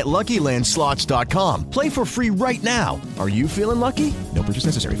 playing at LuckyLandSlots.com. Play for free right now. Are you feeling lucky? No purchase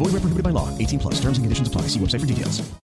necessary. Void where prohibited by law. 18+. Terms and conditions apply. See website for details.